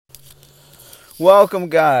Welcome,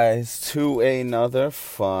 guys, to another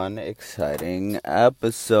fun, exciting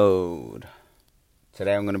episode.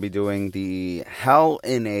 Today I'm going to be doing the Hell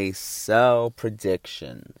in a Cell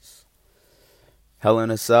predictions. Hell in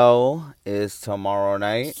a Cell is tomorrow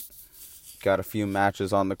night. Got a few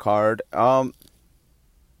matches on the card. I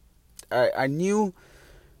knew,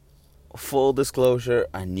 full disclosure,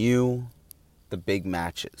 I knew the big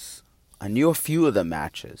matches. I knew a few of the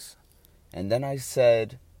matches. And then I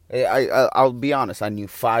said, I'll be honest, I knew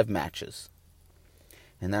 5 matches.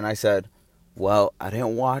 And then I said, well, I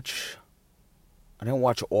didn't watch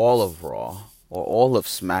all of Raw or all of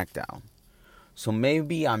SmackDown. So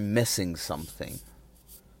maybe I'm missing something.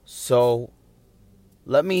 So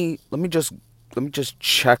let me just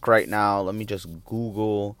check right now. Let me just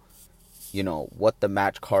Google, what the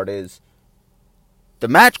match card is. The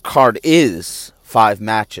match card is 5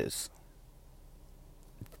 matches.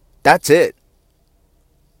 That's it.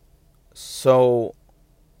 So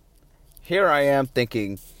here I am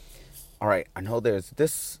thinking, all right, I know there's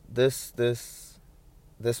this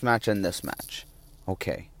match and this match.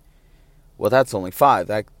 Okay. Well, that's only 5.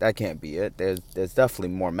 That can't be it. There's definitely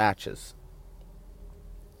more matches.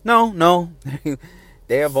 No.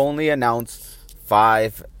 They have only announced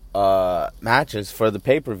 5 matches for the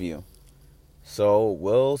pay-per-view. So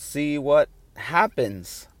we'll see what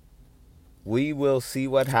happens. We will see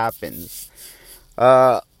what happens.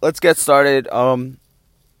 Let's get started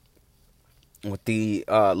with the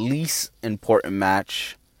least important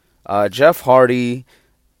match. Jeff Hardy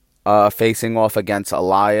facing off against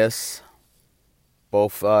Elias.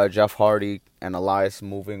 Both Jeff Hardy and Elias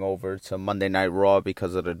moving over to Monday Night Raw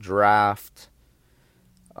because of the draft.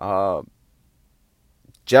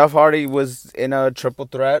 Jeff Hardy was in a triple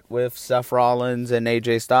threat with Seth Rollins and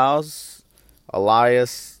AJ Styles.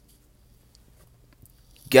 Elias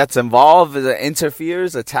gets involved,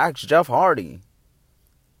 interferes, attacks Jeff Hardy.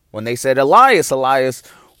 When they said, Elias,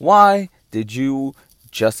 why did you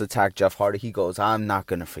just attack Jeff Hardy? He goes, I'm not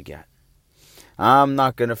going to forget. I'm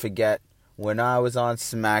not going to forget when I was on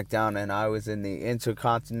SmackDown and I was in the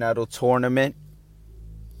Intercontinental Tournament.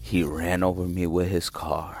 He ran over me with his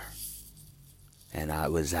car. And I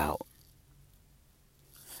was out.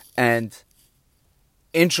 And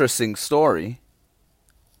interesting story.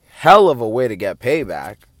 Hell of a way to get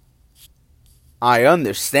payback. I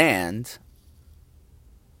understand.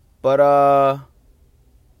 But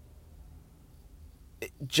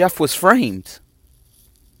Jeff was framed.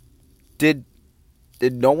 Did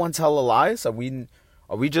no one tell Elias? Are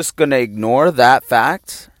we just gonna ignore that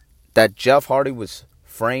fact that Jeff Hardy was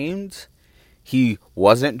framed? He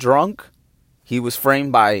wasn't drunk. He was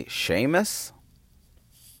framed by Sheamus.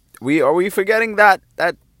 Are we forgetting that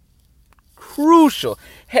crucial?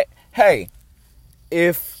 Hey,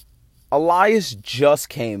 if Elias just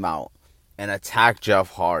came out and attacked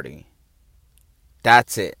Jeff Hardy,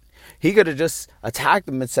 that's it. He could have just attacked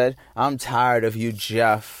him and said, I'm tired of you,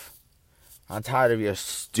 Jeff. I'm tired of your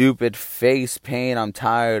stupid face paint. I'm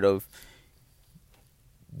tired of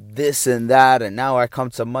this and that. And now I come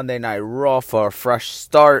to Monday Night Raw for a fresh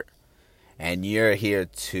start. And you're here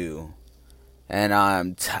too. And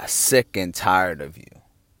I'm sick and tired of you.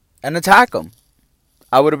 And attack him.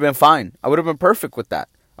 I would have been fine. I would have been perfect with that.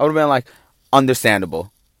 I would have been like,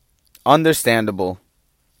 understandable.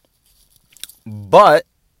 But,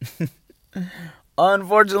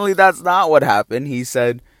 unfortunately, that's not what happened. He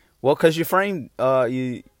said, well, because you framed,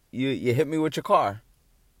 you hit me with your car.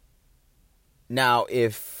 Now,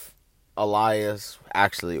 if Elias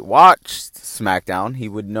actually watched SmackDown, he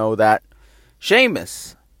would know that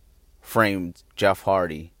Sheamus framed Jeff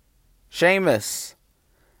Hardy. Sheamus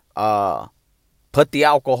put the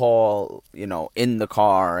alcohol, in the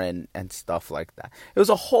car and stuff like that. It was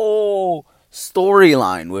a whole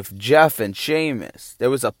storyline with Jeff and Sheamus. There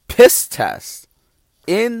was a piss test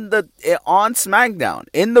on SmackDown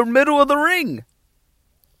in the middle of the ring.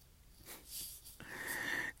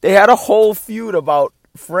 They had a whole feud about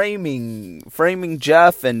framing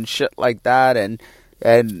Jeff and shit like that,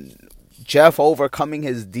 and Jeff overcoming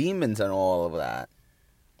his demons and all of that.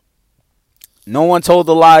 No one told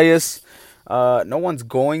Elias. No one's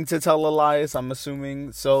going to tell Elias, I'm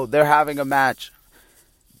assuming. So they're having a match.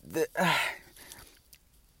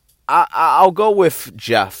 I'll go with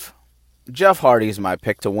Jeff. Jeff Hardy is my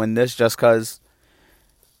pick to win this just because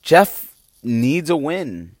Jeff needs a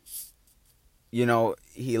win.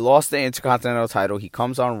 He lost the Intercontinental title. He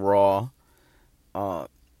comes on Raw.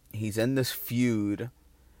 He's in this feud.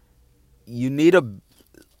 You need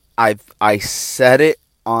I said it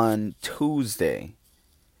on Tuesday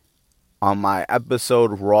on my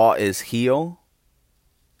episode Raw is Heel.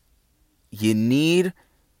 You need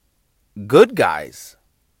good guys.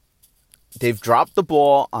 They've dropped the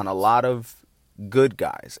ball on a lot of good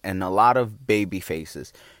guys and a lot of baby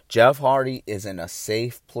faces. Jeff Hardy is in a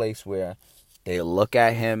safe place where they look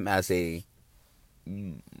at him as a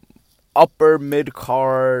upper mid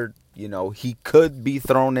card. You know, he could be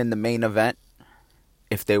thrown in the main event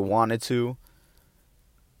if they wanted to.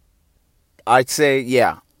 I'd say,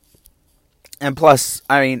 yeah. And plus,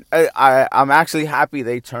 I mean, I'm actually happy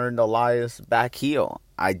they turned Elias back heel.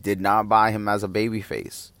 I did not buy him as a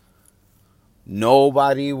babyface.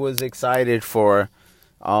 Nobody was excited for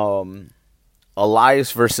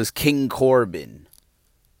Elias versus King Corbin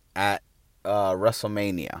at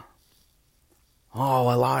WrestleMania.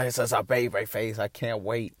 Oh, Elias as a babyface. I can't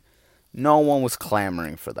wait. No one was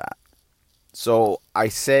clamoring for that. So I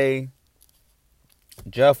say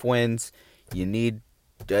Jeff wins.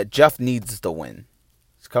 Jeff needs the win.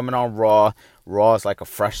 He's coming on Raw. Raw is like a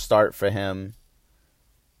fresh start for him.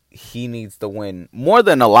 He needs the win more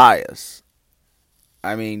than Elias.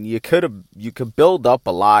 I mean, you could build up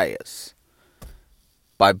Elias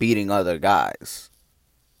by beating other guys,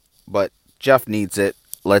 but Jeff needs it.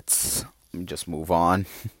 Let me just move on.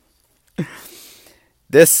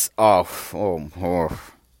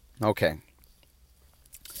 Okay.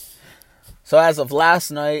 So as of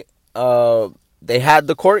last night, they had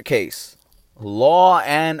the court case, Law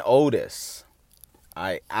and Otis.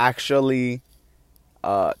 I actually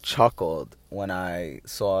chuckled when I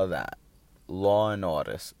saw that, Law and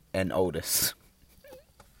Otis.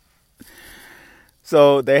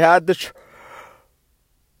 So they had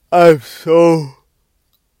I'm so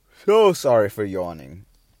sorry for yawning.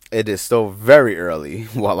 It is still very early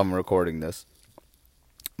while I'm recording this.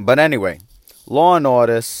 But anyway, Law and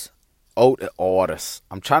Otis.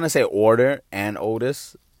 I'm trying to say Order and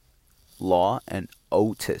Otis. Law and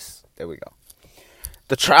Otis. There we go.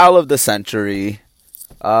 The trial of the century.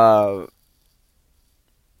 I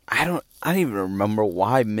don't even remember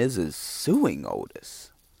why Miz is suing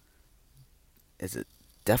Otis. Is it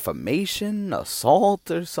defamation,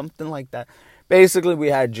 assault, or something like that? Basically, we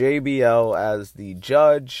had JBL as the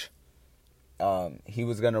judge. He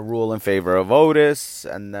was going to rule in favor of Otis,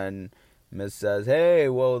 and then Miz says, hey,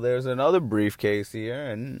 well, there's another briefcase here,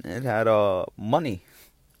 and it had money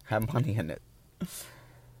in it.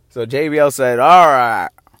 So JBL said, all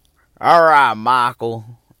right, Michael,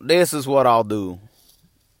 this is what I'll do.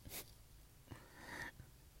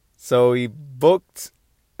 So he booked,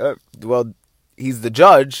 he's the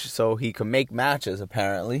judge, so he can make matches,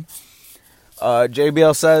 apparently.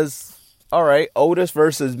 JBL says, all right, Otis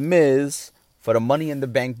versus Miz for the Money in the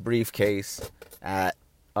Bank briefcase at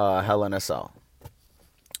Hell in a Cell.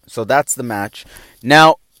 So that's the match.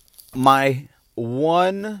 Now, my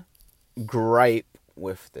one gripe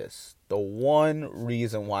with this, the one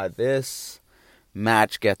reason why this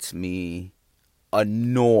match gets me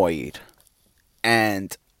annoyed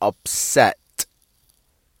and upset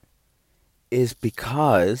is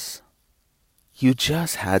because you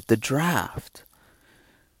just had the draft.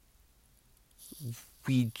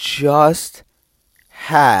 We just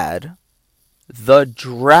had the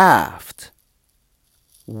draft.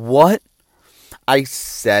 What? I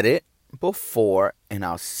said it before and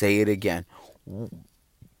I'll say it again.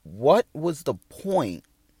 What was the point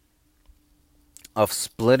of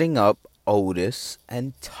splitting up Otis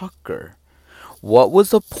and Tucker? What was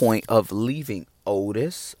the point of leaving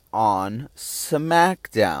Otis on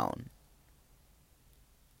SmackDown?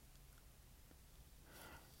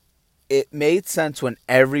 It made sense when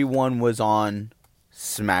everyone was on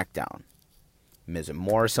SmackDown. Miz and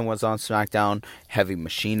Morrison was on SmackDown. Heavy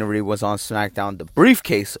Machinery was on SmackDown. The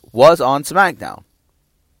briefcase was on SmackDown.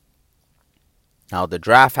 Now the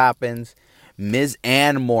draft happens. Miz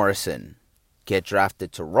and Morrison get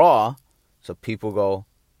drafted to Raw. So people go,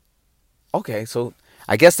 okay, so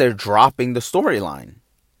I guess they're dropping the storyline.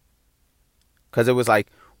 Because it was like,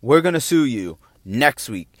 we're going to sue you next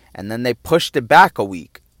week. And then they pushed it back a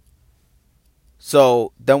week.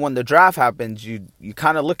 So then when the draft happens, you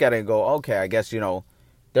kind of look at it and go, okay, I guess,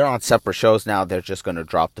 they're on separate shows now. They're just going to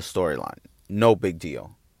drop the storyline. No big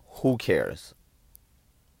deal. Who cares?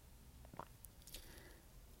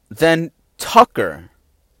 Then Tucker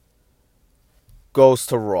goes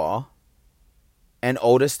to Raw and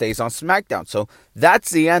Otis stays on SmackDown. So that's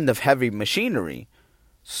the end of Heavy Machinery.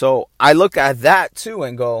 So I look at that too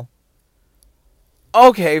and go,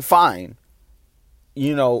 okay, fine.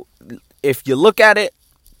 If you look at it,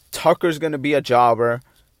 Tucker's going to be a jobber.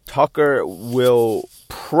 Tucker will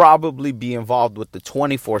probably be involved with the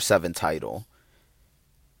 24/7 title.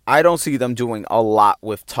 I don't see them doing a lot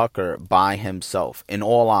with Tucker by himself, in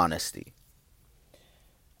all honesty.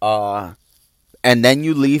 And then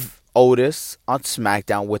you leave Otis on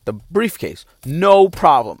SmackDown with the briefcase. No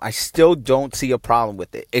problem. I still don't see a problem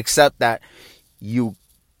with it, except that you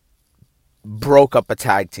broke up a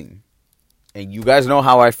tag team. And you guys know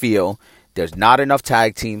how I feel. There's not enough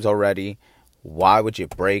tag teams already. Why would you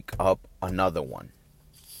break up another one?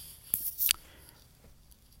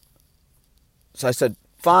 So I said,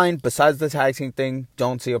 fine, besides the tag team thing,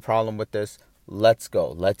 don't see a problem with this. Let's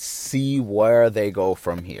go. Let's see where they go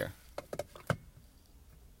from here.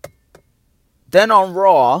 Then on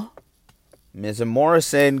Raw, Miz and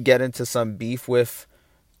Morrison get into some beef with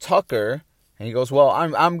Tucker. And he goes, well,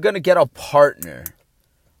 I'm going to get a partner.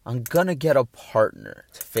 I'm going to get a partner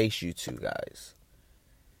to face you two guys.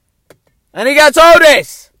 And he gets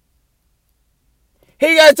Otis.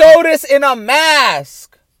 He gets Otis in a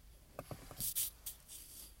mask.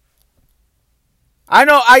 I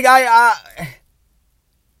know, I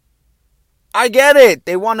get it.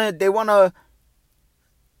 They wanna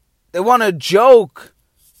joke.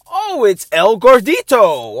 Oh, it's El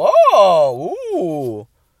Gordito. Oh, ooh.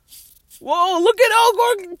 Whoa, look at El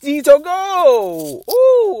Gordito go.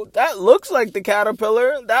 Ooh, that looks like the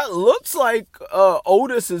Caterpillar. That looks like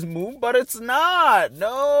Otis's move, but it's not.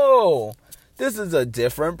 No, this is a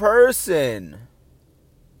different person.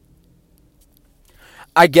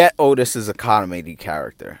 I get Otis is a comedy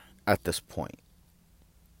character at this point.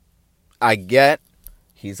 I get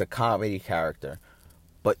he's a comedy character.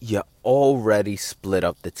 But you already split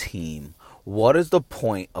up the team. What is the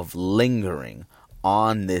point of lingering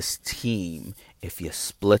on this team if you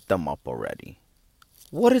split them up already?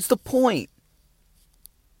 What is the point?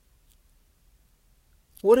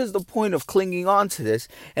 What is the point of clinging on to this?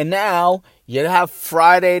 And now you have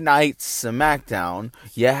Friday Night SmackDown.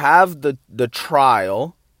 You have the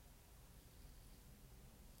trial.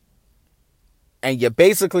 And you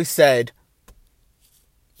basically said,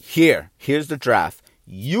 here's the draft.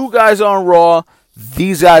 You guys on Raw,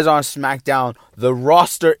 these guys on SmackDown. The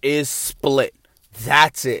roster is split.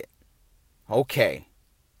 That's it. Okay.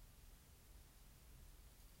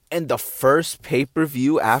 And the first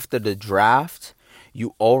pay-per-view after the draft,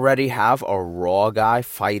 you already have a Raw guy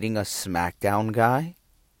fighting a SmackDown guy?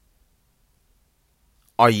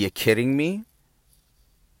 Are you kidding me?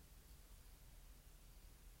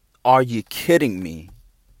 Are you kidding me?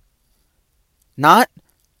 Not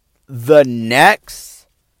the next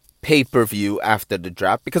pay-per-view after the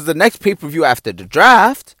draft, because the next pay-per-view after the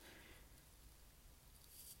draft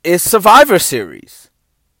is Survivor Series,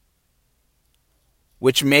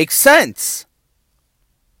 which makes sense.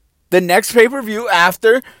 The next pay-per-view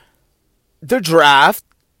after the draft,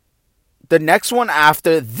 the next one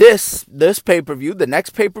after this pay-per-view, the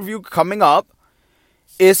next pay-per-view coming up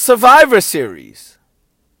is Survivor Series.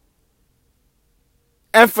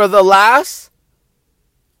 And for the last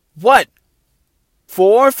 4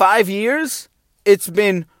 or 5 years, it's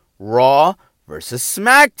been Raw versus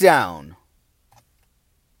SmackDown.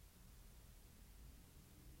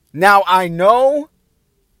 Now, I know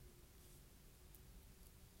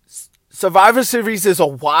Survivor Series is a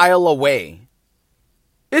while away.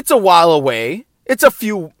 It's a while away. It's a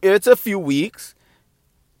few weeks.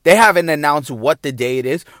 They haven't announced what the date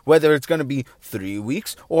is, whether it's going to be 3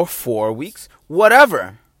 weeks or 4 weeks,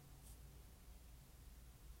 whatever.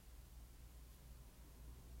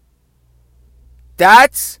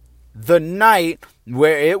 That's the night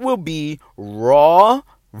where it will be Raw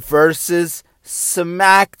versus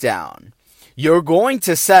SmackDown. You're going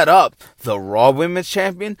to set up the Raw Women's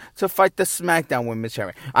Champion to fight the SmackDown Women's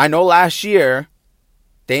Champion. I know last year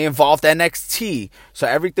they involved NXT, so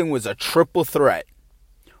everything was a triple threat.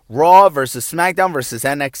 Raw versus SmackDown versus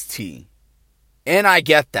NXT. And I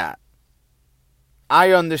get that.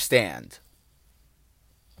 I understand.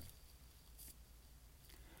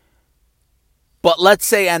 But let's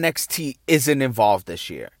say NXT isn't involved this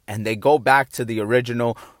year, and they go back to the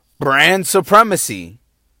original brand supremacy.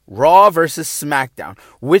 Raw versus SmackDown.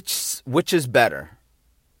 Which is better?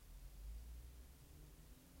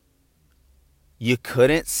 You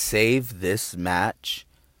couldn't save this match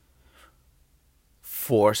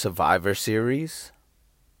for Survivor Series?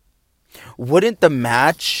 Wouldn't the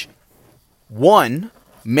match, 1,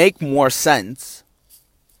 make more sense,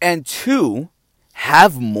 and 2,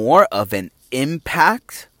 have more of an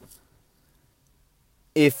impact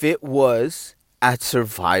if it was at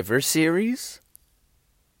Survivor Series?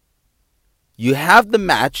 You have the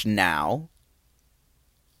match now,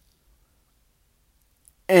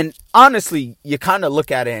 and honestly, you kind of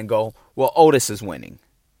look at it and go, well, Otis is winning.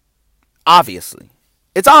 Obviously.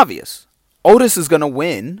 It's obvious. Otis is going to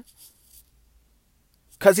win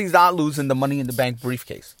because he's not losing the Money in the Bank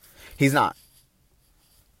briefcase. He's not.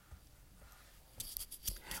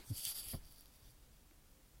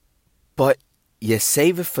 But you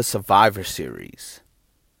save it for Survivor Series.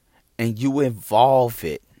 And you involve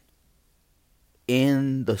it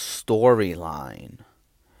in the storyline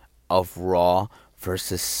of Raw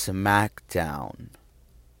versus SmackDown.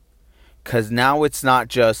 Because now it's not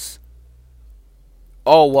just,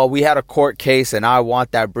 oh, well, we had a court case and I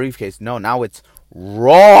want that briefcase. No, now it's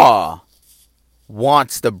Raw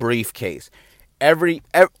wants the briefcase.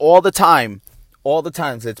 All the times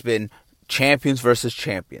it's been champions versus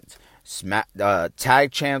champions.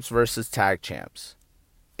 Tag champs versus tag champs.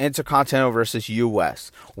 Intercontinental versus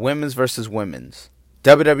US. Women's versus women's.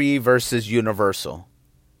 WWE versus Universal.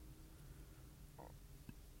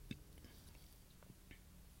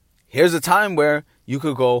 Here's a time where you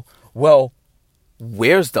could go, well,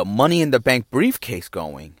 where's the Money in the Bank briefcase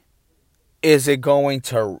going? Is it going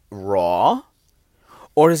to Raw?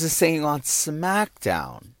 Or is it staying on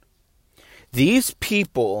SmackDown? These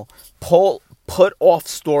people put off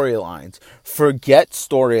storylines, forget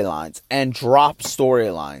storylines, and drop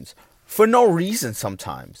storylines for no reason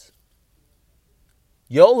sometimes.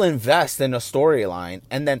 You'll invest in a storyline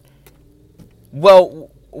and then,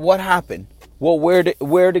 well, what happened? Well, where'd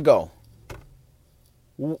it go?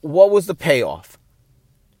 What was the payoff?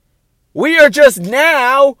 We are just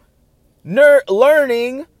now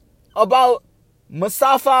learning about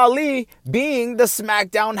Mustafa Ali being the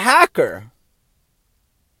SmackDown hacker.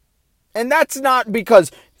 And that's not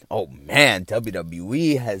because, oh man,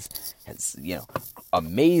 WWE has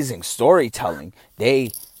amazing storytelling.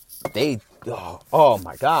 Oh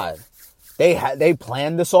my God. They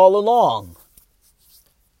planned this all along.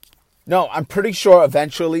 No, I'm pretty sure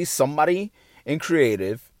eventually somebody in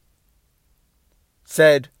creative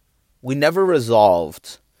said, we never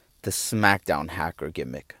resolved the SmackDown hacker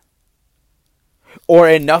gimmick. Or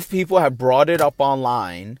enough people have brought it up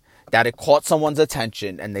online that it caught someone's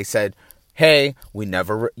attention and they said, hey,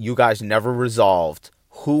 you guys never resolved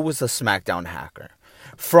who was the SmackDown hacker.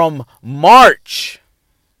 From March,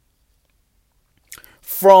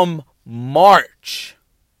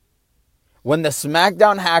 when the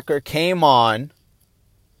SmackDown hacker came on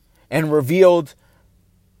and revealed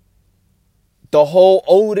the whole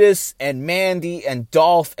Otis and Mandy and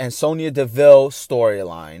Dolph and Sonya Deville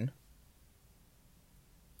storyline,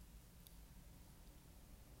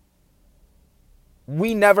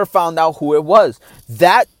 we never found out who it was.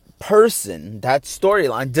 That person, that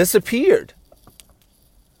storyline disappeared.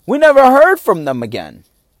 We never heard from them again.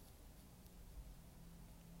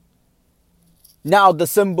 Now the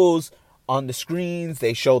symbols on the screens,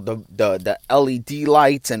 they showed the LED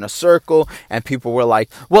lights in a circle, and people were like,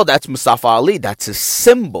 well, that's Mustafa Ali, that's his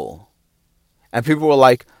symbol. And people were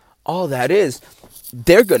like, oh,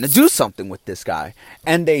 they're going to do something with this guy.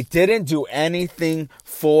 And they didn't do anything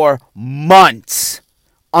for months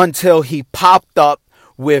until he popped up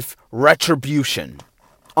with Retribution.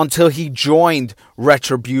 Until he joined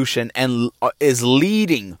Retribution and is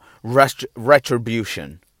leading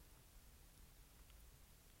Retribution.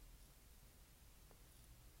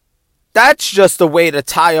 That's just a way to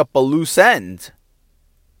tie up a loose end.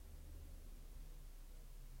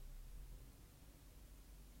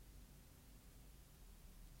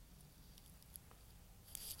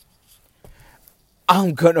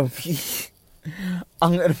 I'm gonna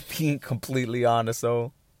be completely honest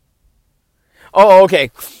though. Oh,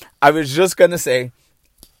 okay. I was just gonna say,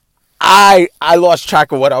 I lost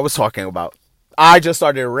track of what I was talking about. I just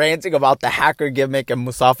started ranting about the hacker gimmick and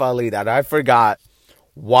Mustafa Ali that I forgot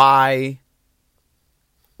why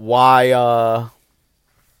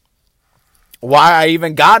I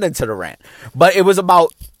even got into the rant. But it was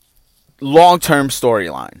about long-term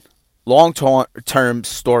storyline, long-term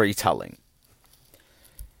storytelling.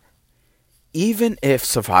 Even if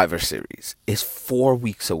Survivor Series is 4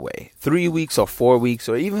 weeks away, 3 weeks or 4 weeks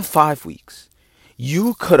or even 5 weeks,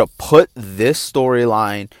 you could have put this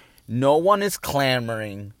storyline. No one is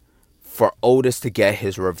clamoring for Otis to get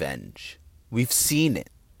his revenge. We've seen it.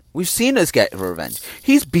 We've seen us get revenge.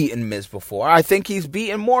 He's beaten Miz before. I think he's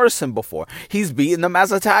beaten Morrison before. He's beaten them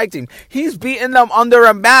as a tag team. He's beaten them under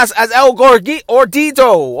a mask as El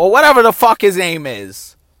Gordito or whatever the fuck his name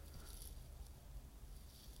is.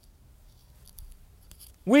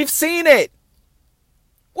 We've seen it.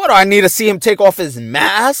 What, do I need to see him take off his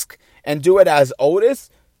mask and do it as Otis?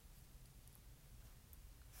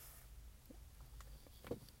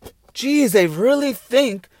 Jeez, they really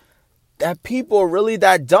think that people are really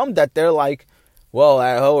that dumb that they're like, well,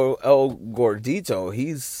 El Gordito,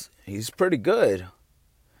 he's pretty good.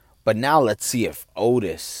 But now let's see if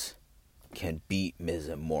Otis can beat Miz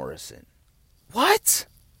and Morrison. What?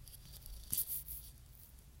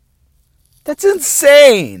 That's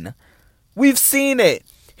insane. We've seen it.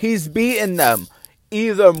 He's beaten them.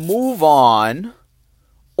 Either move on,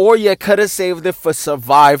 or you could have saved it for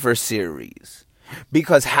Survivor Series.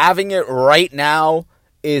 Because having it right now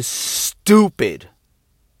is stupid.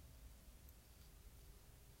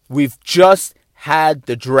 We've just had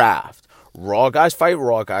the draft. Raw guys fight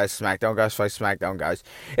Raw guys. SmackDown guys fight SmackDown guys.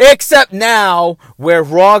 Except now, where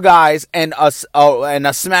Raw guys and a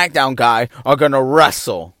SmackDown guy are going to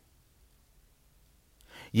wrestle.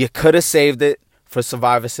 You could have saved it for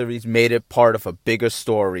Survivor Series, made it part of a bigger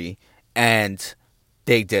story, and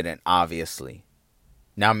they didn't, obviously.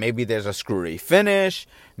 Now, maybe there's a screwy finish.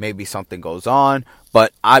 Maybe something goes on.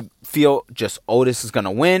 But I feel just Otis is going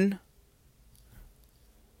to win.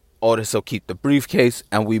 Otis will keep the briefcase,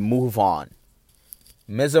 and we move on.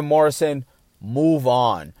 Miz and Morrison, move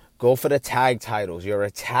on. Go for the tag titles. You're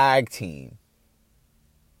a tag team.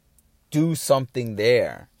 Do something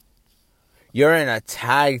there. You're in a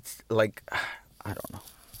tag, I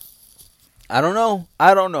don't know.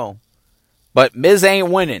 But Miz ain't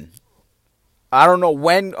winning. I don't know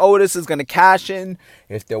when Otis is going to cash in.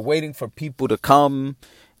 If they're waiting for people to come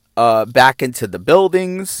back into the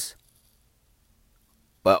buildings.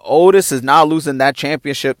 But Otis is not losing that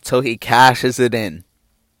championship till he cashes it in.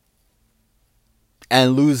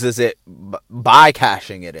 And loses it by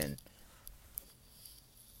cashing it in.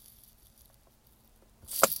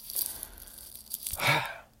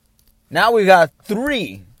 Now we got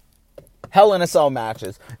 3 Hell in a Cell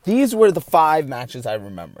matches. These were the 5 matches I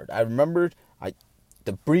remembered. I remembered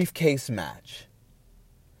the briefcase match.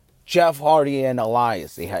 Jeff Hardy and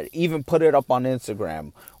Elias. They had even put it up on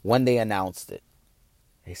Instagram when they announced it.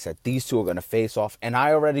 They said these two are going to face off. And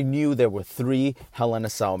I already knew there were 3 Hell in a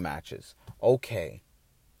Cell matches. Okay.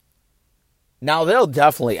 Now they'll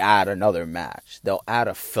definitely add another match. They'll add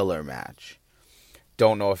a filler match.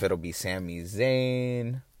 Don't know if it'll be Sami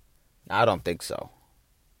Zayn. I don't think so.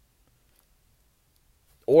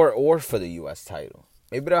 Or for the U.S. title.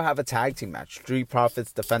 Maybe they'll have a tag team match. Street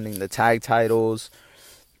Profits defending the tag titles.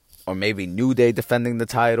 Or maybe New Day defending the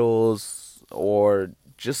titles. Or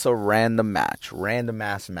just a random match. Random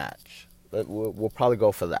ass match. We'll probably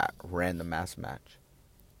go for that. Random ass match.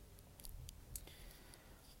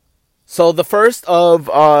 So the first of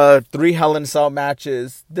 3 Hell in a Cell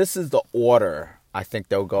matches. This is the order I think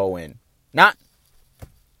they'll go in.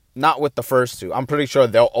 Not with the first 2. I'm pretty sure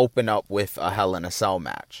they'll open up with a Hell in a Cell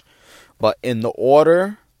match. But in the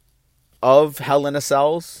order of Hell in a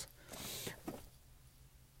Cells,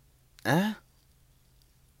 if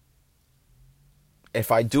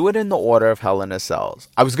I do it in the order of Hell in a Cells,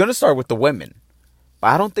 I was going to start with the women. But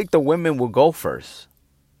I don't think the women will go first.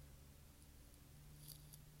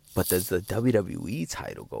 But does the WWE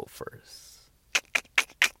title go first?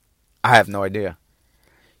 I have no idea.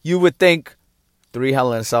 You would think 3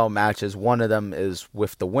 Hell in a Cell matches, one of them is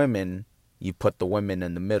with the women. You put the women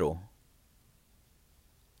in the middle.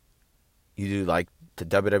 You do like the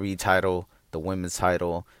WWE title, the women's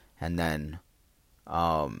title, and then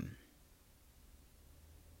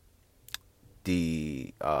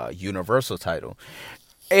the Universal title.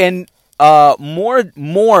 And more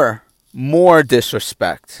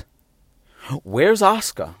disrespect. Where's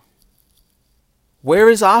Asuka? Where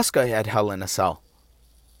is Asuka at Hell in a Cell?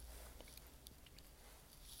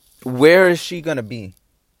 Where is she going to be?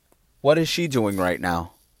 What is she doing right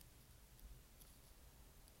now?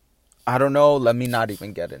 I don't know. Let me not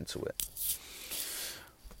even get into it.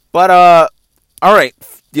 But, alright.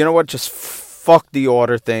 You know what? Just fuck the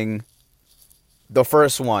order thing. The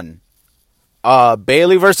first one.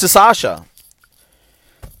 Bayley versus Sasha.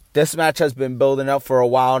 This match has been building up for a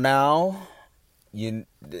while now. You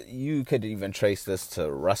could even trace this to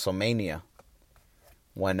WrestleMania.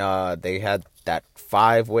 When they had that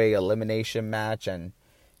 5-way elimination match, and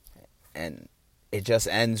it just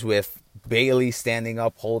ends with Bayley standing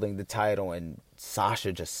up holding the title and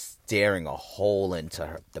Sasha just staring a hole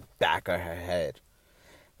into the back of her head.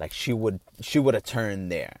 Like she would have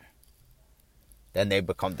turned there. Then they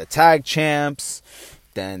become the tag champs.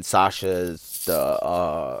 Then Sasha's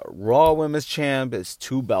the Raw Women's Champ. Is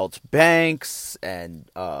 2 belts Banks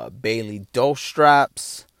and Bayley Dole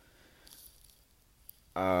straps.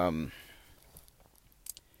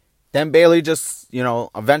 Then Bayley just,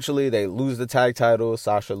 eventually they lose the tag title.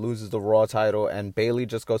 Sasha loses the Raw title. And Bayley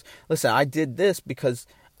just goes, listen, I did this because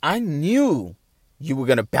I knew you were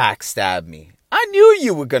going to backstab me. I knew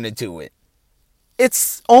you were going to do it.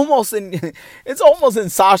 It's almost in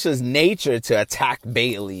Sasha's nature to attack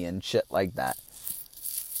Bayley and shit like that.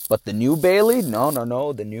 But the new Bayley,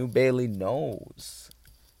 no. The new Bayley knows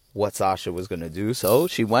what Sasha was going to do. So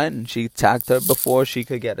she went and she attacked her before she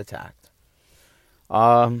could get attacked.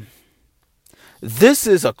 This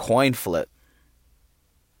is a coin flip.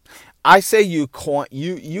 I say you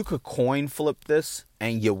could coin flip this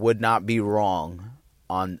and you would not be wrong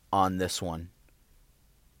on this one.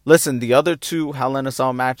 Listen, the other two Hell in a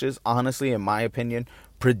Cell matches, honestly, in my opinion,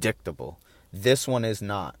 predictable. This one is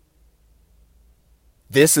not.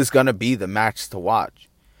 This is going to be the match to watch.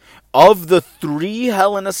 Of the 3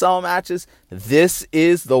 Hell in a Cell matches, this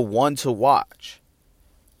is the one to watch.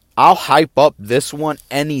 I'll hype up this one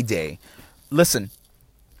any day. Listen,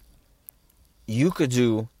 you could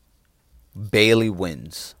do Bayley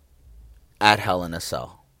wins at Hell in a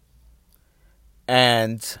Cell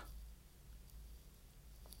and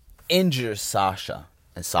injures Sasha,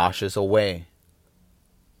 and Sasha's away.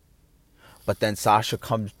 But then Sasha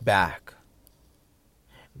comes back,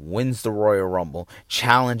 wins the Royal Rumble,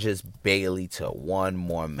 challenges Bayley to one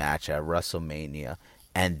more match at WrestleMania,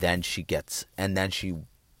 and then she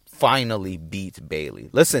finally beats Bayley.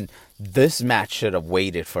 Listen, this match should have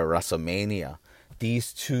waited for WrestleMania.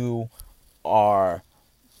 These two are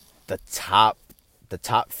the top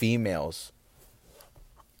females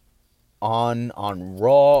on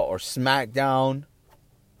Raw or SmackDown.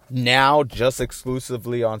 Now just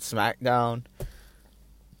exclusively on SmackDown.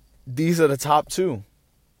 These are the top 2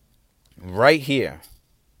 right here.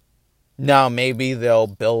 Now maybe they'll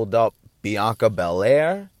build up Bianca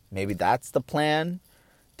Belair. Maybe that's the plan,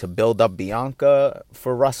 to build up Bianca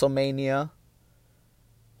for WrestleMania.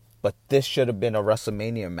 But this should have been a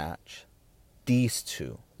WrestleMania match. These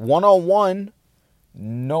two. 1-on-1.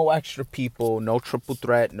 No extra people. No triple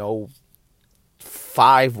threat. No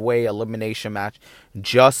 5-way elimination match.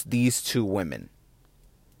 Just these 2 women.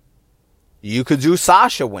 You could do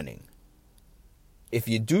Sasha winning. If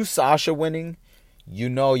you do Sasha winning, you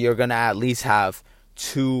know you're going to at least have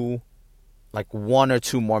 1 or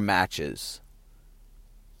 2 more matches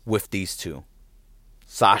with these 2.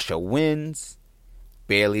 Sasha wins.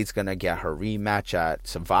 Bayley's going to get her rematch at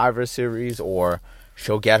Survivor Series, or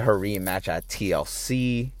she'll get her rematch at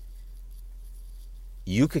TLC.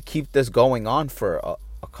 You could keep this going on for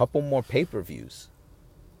a couple more pay-per-views.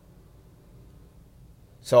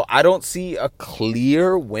 So I don't see a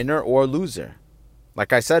clear winner or loser.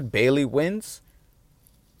 Like I said, Bayley wins.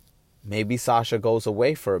 Maybe Sasha goes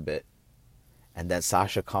away for a bit. And then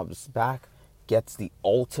Sasha comes back, gets the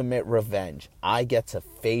ultimate revenge. I get to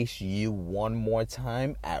face you one more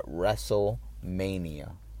time at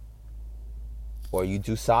WrestleMania. Or you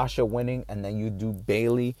do Sasha winning, and then you do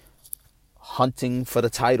Bayley hunting for the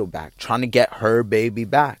title back, trying to get her baby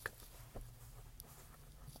back.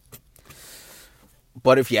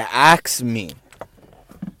 But if you ask me,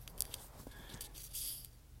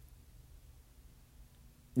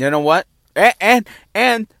 you know what? And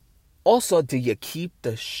also, do you keep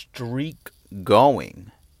the streak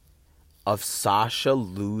going of Sasha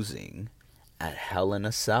losing at Hell in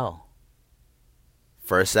a Cell?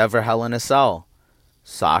 First ever Hell in a Cell.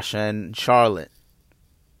 Sasha and Charlotte.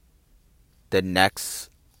 The next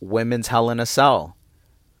women's Hell in a Cell.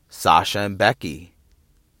 Sasha and Becky.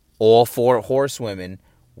 All 4 horsewomen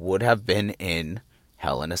would have been in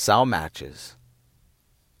Hell in a Cell matches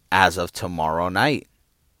as of tomorrow night.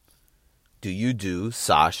 Do you do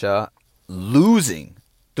Sasha losing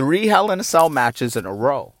 3 Hell in a Cell matches in a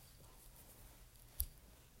row?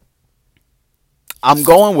 I'm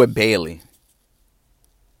going with Bayley.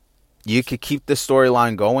 You could keep the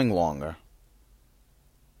storyline going longer.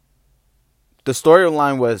 The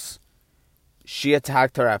storyline was she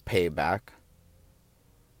attacked her at Payback.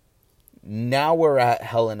 Now we're at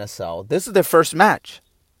Hell in a Cell. This is their first match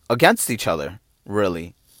against each other,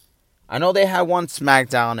 really. I know they had one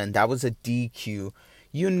SmackDown and that was a DQ.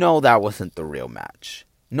 You know that wasn't the real match.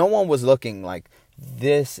 No one was looking like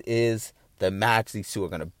this is the match. These two are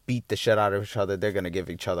going to beat the shit out of each other. They're going to give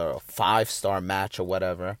each other a 5-star match or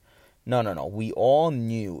whatever. No. We all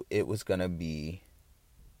knew it was going to be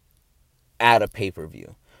at a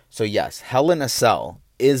pay-per-view. So yes, Hell in a Cell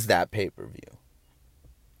is that pay-per-view.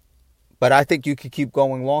 But I think you could keep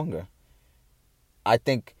going longer. I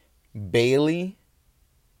think Bayley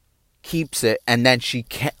keeps it, and then she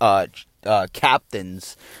captains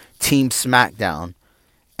Team SmackDown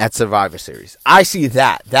at Survivor Series. I see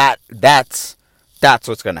that. That's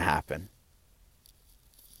what's going to happen.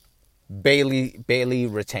 Bayley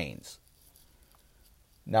retains.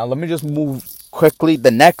 Now let me just move quickly.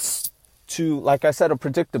 The next 2, like I said, are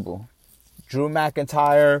predictable. Drew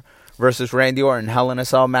McIntyre versus Randy Orton, Hell in a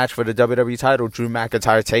Cell match for the WWE title. Drew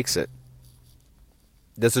McIntyre takes it.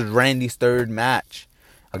 This is Randy's 3rd match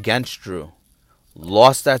against Drew.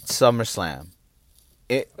 Lost at SummerSlam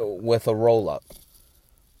with a roll-up.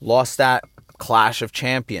 Lost at Clash of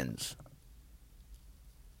Champions.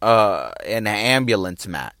 an ambulance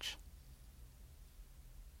match.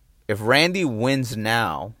 If Randy wins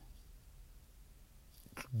now,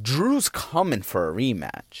 Drew's coming for a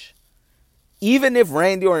rematch. Even if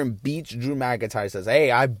Randy Orton beats Drew McIntyre, says,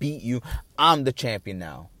 hey, I beat you, I'm the champion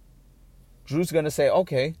now. Drew's going to say,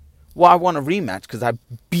 okay, well, I want a rematch because I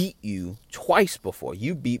beat you twice before.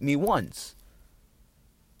 You beat me once.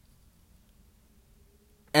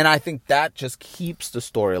 And I think that just keeps the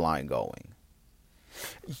storyline going.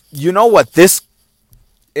 You know what? This,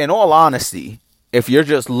 in all honesty, if you're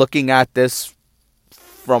just looking at this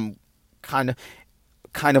from kind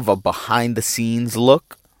of a behind the scenes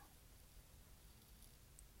look,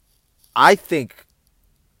 I think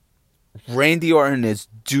Randy Orton is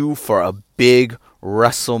due for a big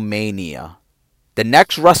WrestleMania. The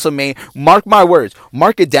next WrestleMania, mark my words,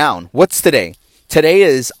 mark it down. What's today? Today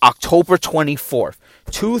is October 24th,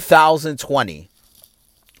 2020.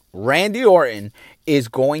 Randy Orton is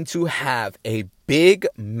going to have a big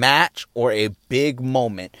match or a big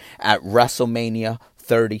moment at WrestleMania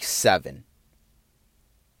 37.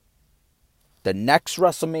 The next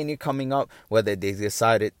WrestleMania coming up, whether they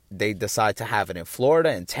decide to have it in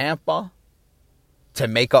Florida, in Tampa, to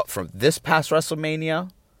make up for this past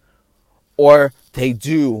WrestleMania, or they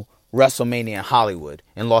do WrestleMania in Hollywood,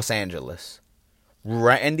 in Los Angeles.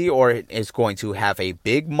 Randy Orton is going to have a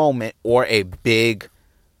big moment or a big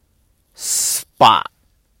spot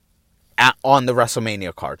on the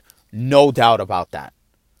WrestleMania card. No doubt about that.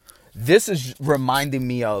 This is reminding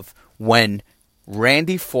me of when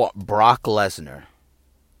Randy fought Brock Lesnar.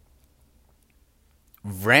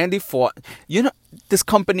 Randy fought, this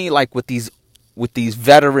company, like with these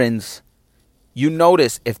veterans, you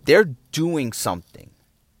notice if they're doing something,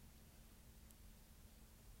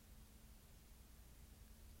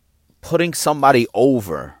 putting somebody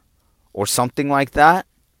over or something like that,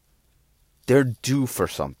 they're due for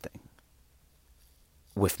something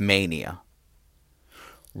with Mania.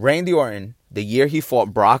 Randy Orton, the year he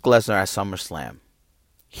fought Brock Lesnar at SummerSlam,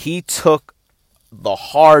 he took the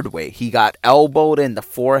hard way. He got elbowed in the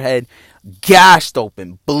forehead, gashed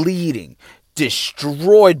open, bleeding,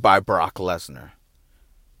 destroyed by Brock Lesnar.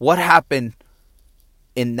 What happened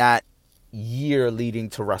in that year leading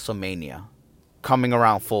to WrestleMania? Coming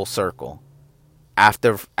around full circle.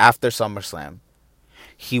 After SummerSlam.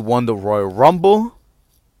 He won the Royal Rumble,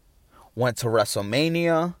 went to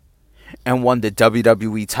WrestleMania, and won the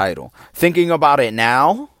WWE title. Thinking about it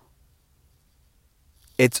now,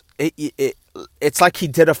 it's like he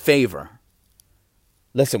did a favor.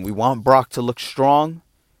 Listen, we want Brock to look strong.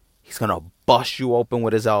 He's going to bust you open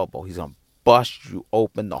with his elbow. He's going to bust you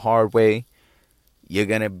open the hard way. You're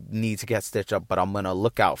going to need to get stitched up, but I'm going to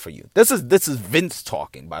look out for you. This is Vince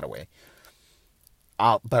talking, by the way.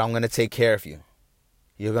 But I'm going to take care of you.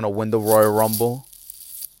 You're going to win the Royal Rumble.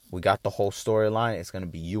 We got the whole storyline. It's going to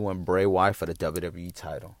be you and Bray Wyatt for the WWE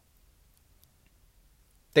title.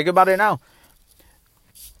 Think about it now.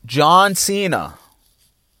 John Cena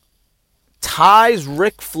ties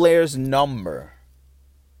Ric Flair's number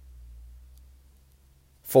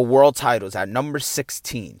for world titles at number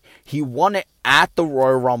 16. He won it at the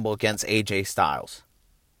Royal Rumble against AJ Styles.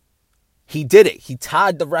 He did it. He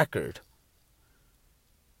tied the record.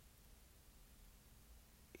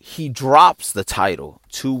 He drops the title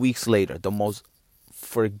 2 weeks later, the most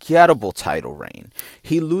forgettable title reign.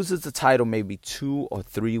 He loses the title maybe 2 or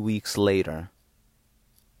 3 weeks later.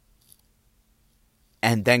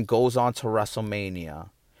 And then goes on to WrestleMania.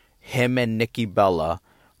 Him and Nikki Bella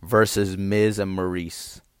versus Miz and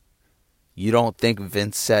Maurice. You don't think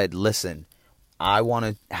Vince said, listen, I want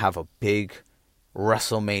to have a big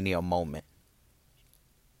WrestleMania moment.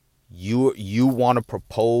 You want to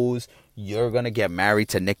propose, you're going to get married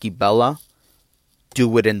to Nikki Bella?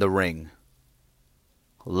 Do it in the ring.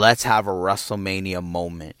 Let's have a WrestleMania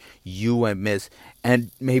moment. You and Miz. And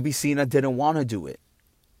maybe Cena didn't want to do it.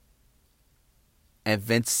 And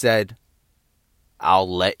Vince said, I'll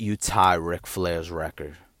let you tie Ric Flair's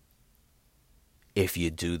record if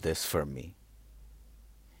you do this for me.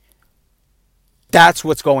 That's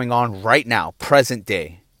what's going on right now, present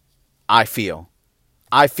day, I feel.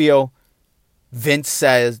 Vince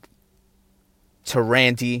says to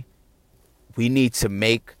Randy, we need to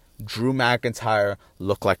make Drew McIntyre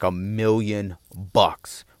look like $1 million.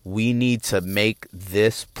 We need to make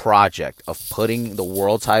this project of putting the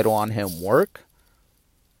world title on him work.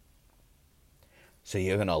 So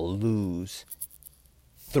you're going to lose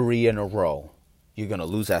 3 in a row. You're going to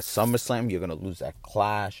lose at SummerSlam. You're going to lose at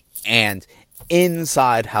Clash. And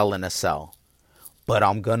inside Hell in a Cell. But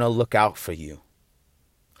I'm going to look out for you.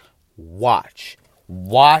 Watch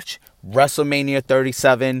WrestleMania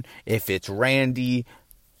 37. If it's Randy,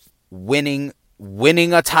 winning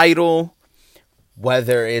a title,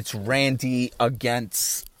 whether it's Randy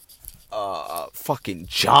against fucking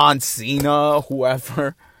John Cena,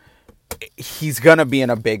 whoever, he's gonna be in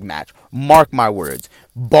a big match. Mark my words.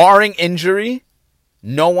 Barring injury,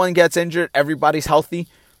 no one gets injured, everybody's healthy,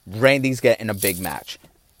 Randy's getting a big match.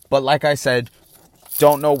 But like I said,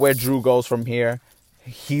 don't know where Drew goes from here.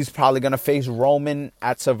 He's probably gonna face Roman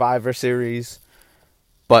at Survivor Series,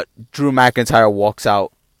 but Drew McIntyre walks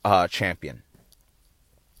out champion.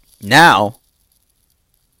 Now,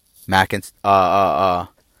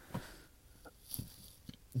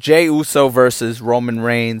 Jey Uso versus Roman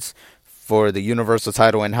Reigns for the Universal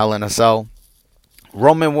title in Hell in a Cell.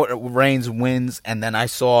 Roman Reigns wins, and then I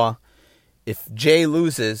saw if Jey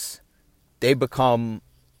loses,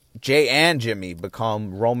 Jey and Jimmy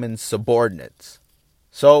become Roman's subordinates.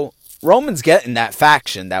 So Roman's getting that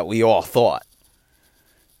faction that we all thought.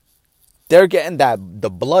 They're getting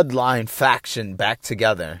the bloodline faction back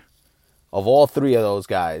together of all three of those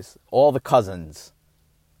guys, all the cousins.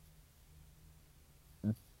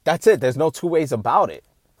 That's it. There's no two ways about it.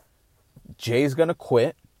 Jay's going to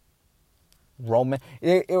quit.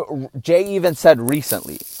 Jey even said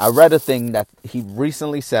recently, I read a thing that he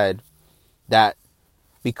recently said that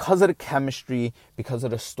because of the chemistry, because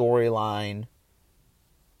of the storyline,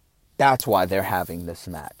 that's why they're having this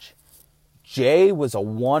match. Jey was a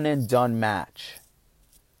one and done match.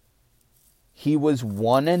 He was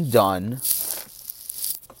one and done,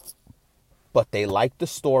 but they liked the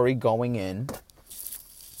story going in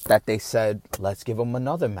that they said, let's give him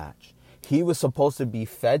another match. He was supposed to be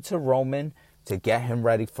fed to Roman to get him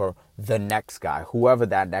ready for the next guy, whoever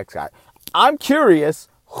that next guy. I'm curious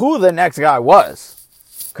who the next guy was,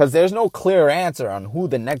 because there's no clear answer on who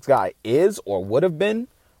the next guy is or would have been.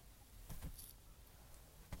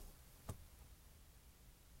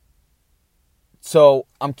 So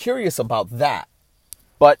I'm curious about that.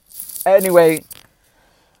 But anyway,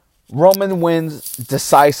 Roman wins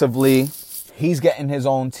decisively. He's getting his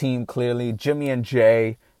own team clearly. Jimmy and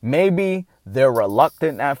Jey, maybe they're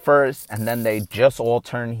reluctant at first and then they just all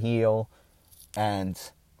turn heel. And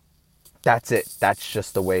that's it. That's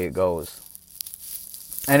just the way it goes.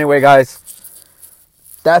 Anyway, guys,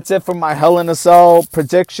 that's it for my Hell in a Cell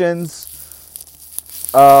predictions.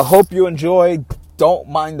 Hope you enjoyed. Don't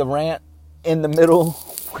mind the rant in the middle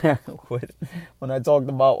when I talked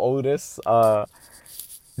about Otis.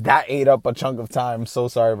 That ate up a chunk of time. So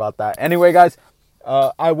sorry about that. Anyway, guys,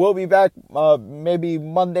 I will be back maybe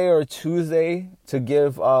Monday or Tuesday to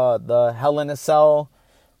give the Hell in a Cell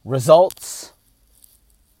results.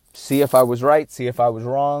 See if I was right. See if I was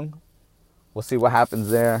wrong. We'll see what happens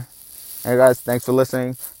there. Hey, guys, thanks for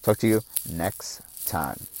listening. Talk to you next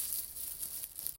time.